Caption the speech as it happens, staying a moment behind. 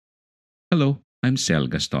Hello, I'm Sel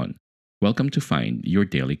Gaston. Welcome to Find Your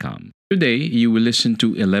Daily Calm. Today, you will listen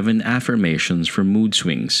to 11 Affirmations for Mood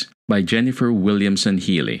Swings by Jennifer Williamson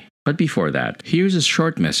Healy. But before that, here's a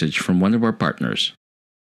short message from one of our partners.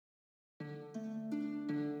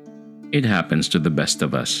 It happens to the best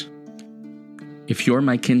of us. If you're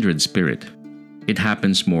my kindred spirit, it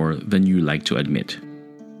happens more than you like to admit.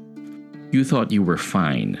 You thought you were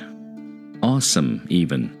fine, awesome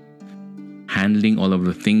even, handling all of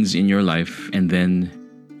the things in your life, and then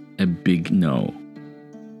a big no.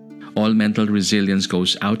 All mental resilience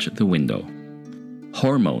goes out the window.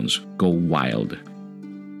 Hormones go wild.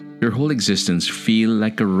 Your whole existence feels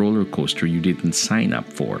like a roller coaster you didn't sign up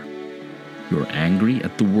for. You're angry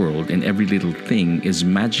at the world, and every little thing is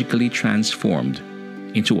magically transformed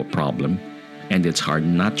into a problem, and it's hard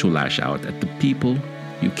not to lash out at the people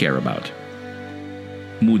you care about.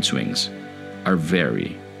 Mood swings are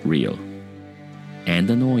very real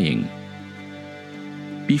and annoying.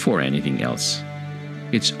 Before anything else,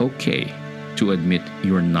 it's okay to admit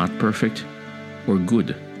you're not perfect or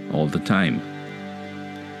good all the time.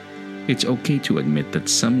 It's okay to admit that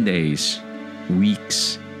some days,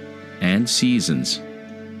 weeks, and seasons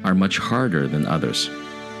are much harder than others.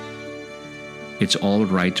 It's all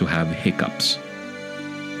right to have hiccups.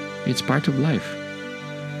 It's part of life.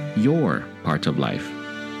 Your part of life.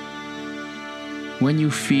 When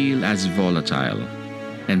you feel as volatile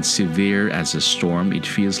and severe as a storm, it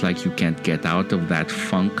feels like you can't get out of that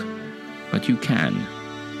funk, but you can.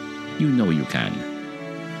 You know you can.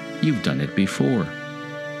 You've done it before.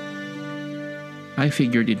 I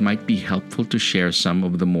figured it might be helpful to share some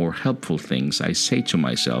of the more helpful things I say to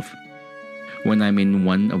myself when I'm in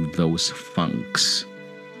one of those funks.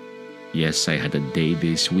 Yes, I had a day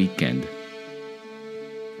this weekend.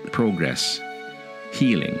 Progress,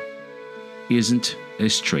 healing, isn't a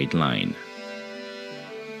straight line.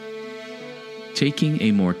 Taking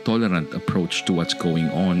a more tolerant approach to what's going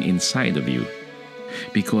on inside of you,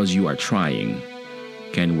 because you are trying,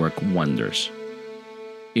 can work wonders.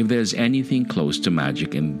 If there's anything close to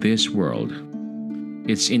magic in this world,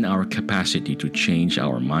 it's in our capacity to change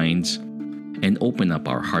our minds and open up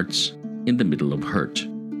our hearts in the middle of hurt.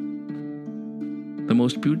 The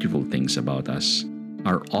most beautiful things about us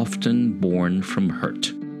are often born from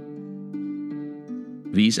hurt.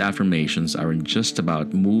 These affirmations aren't just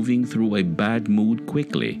about moving through a bad mood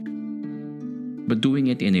quickly, but doing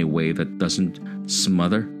it in a way that doesn't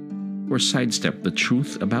smother or sidestep the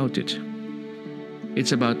truth about it.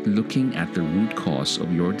 It's about looking at the root cause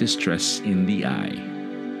of your distress in the eye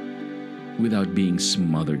without being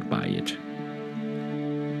smothered by it.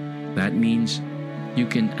 That means you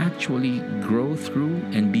can actually grow through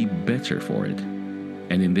and be better for it.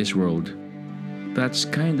 And in this world, that's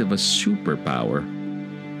kind of a superpower.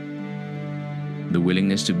 The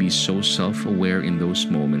willingness to be so self-aware in those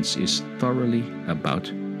moments is thoroughly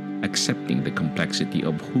about accepting the complexity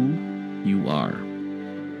of who you are.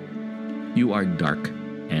 You are dark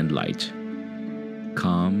and light,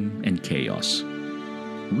 calm and chaos,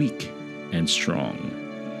 weak and strong.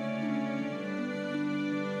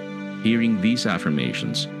 Hearing these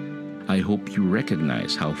affirmations, I hope you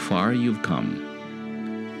recognize how far you've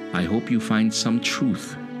come. I hope you find some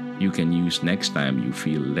truth you can use next time you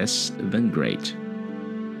feel less than great.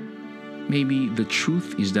 Maybe the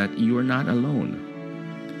truth is that you're not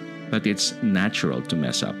alone, that it's natural to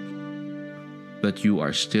mess up, that you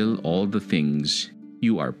are still all the things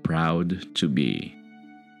you are proud to be.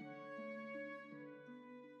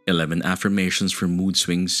 11 Affirmations for Mood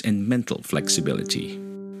Swings and Mental Flexibility.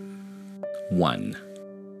 1.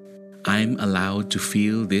 I'm allowed to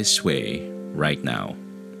feel this way right now.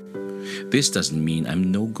 This doesn't mean I'm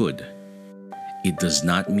no good. It does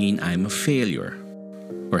not mean I'm a failure,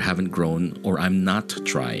 or haven't grown, or I'm not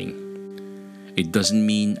trying. It doesn't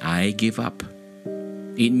mean I give up.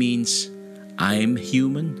 It means I'm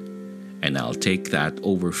human, and I'll take that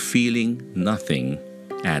over feeling nothing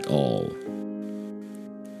at all.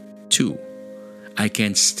 2. I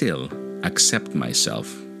can still accept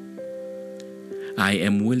myself. I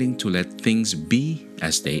am willing to let things be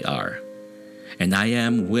as they are, and I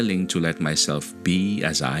am willing to let myself be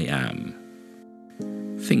as I am.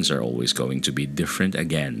 Things are always going to be different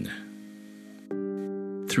again.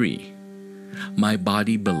 3. My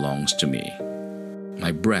body belongs to me.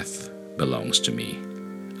 My breath belongs to me.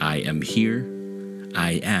 I am here.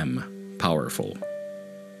 I am powerful.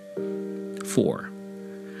 4.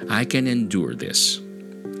 I can endure this.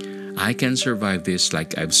 I can survive this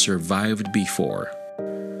like I've survived before.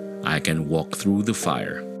 I can walk through the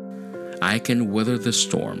fire. I can weather the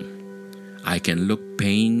storm. I can look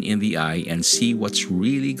pain in the eye and see what's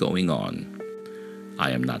really going on. I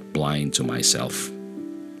am not blind to myself.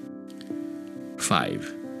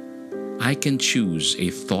 5. I can choose a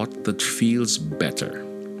thought that feels better.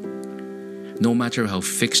 No matter how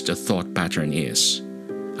fixed a thought pattern is,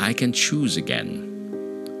 I can choose again.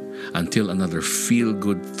 Until another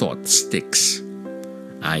feel-good thought sticks,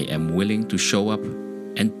 I am willing to show up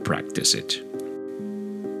and practice it.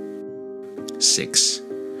 6.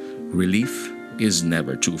 Relief is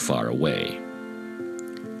never too far away.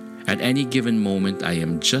 At any given moment, I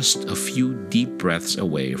am just a few deep breaths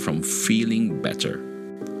away from feeling better.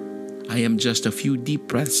 I am just a few deep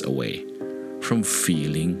breaths away from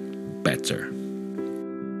feeling better.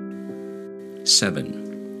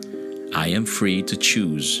 7. I am free to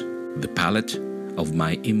choose the palette of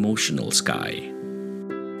my emotional sky.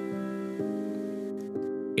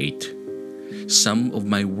 8. Some of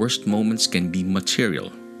my worst moments can be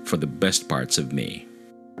material for the best parts of me.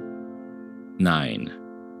 9.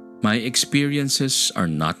 My experiences are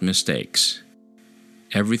not mistakes.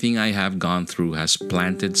 Everything I have gone through has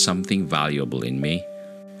planted something valuable in me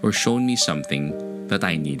or shown me something that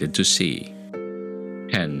I needed to see.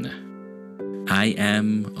 10. I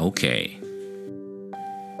am okay.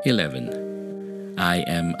 11. I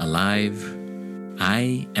am alive.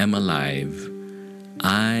 I am alive.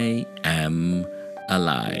 I am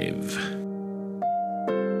alive.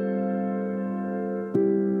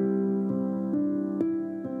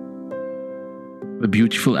 The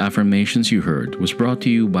beautiful affirmations you heard was brought to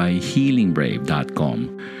you by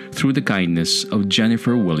healingbrave.com through the kindness of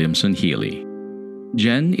Jennifer Williamson Healy.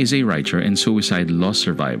 Jen is a writer and suicide loss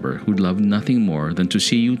survivor who'd love nothing more than to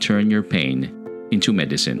see you turn your pain into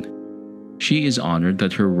medicine. She is honored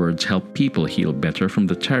that her words help people heal better from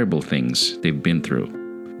the terrible things they've been through.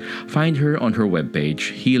 Find her on her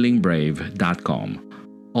webpage, healingbrave.com,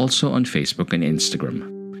 also on Facebook and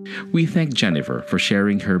Instagram. We thank Jennifer for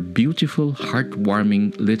sharing her beautiful,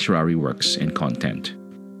 heartwarming literary works and content.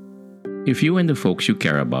 If you and the folks you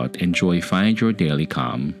care about enjoy Find Your Daily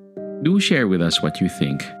Calm, do share with us what you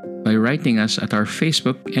think by writing us at our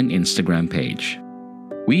Facebook and Instagram page.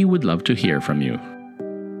 We would love to hear from you.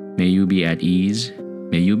 May you be at ease,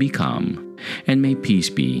 may you be calm, and may peace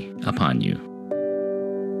be upon you.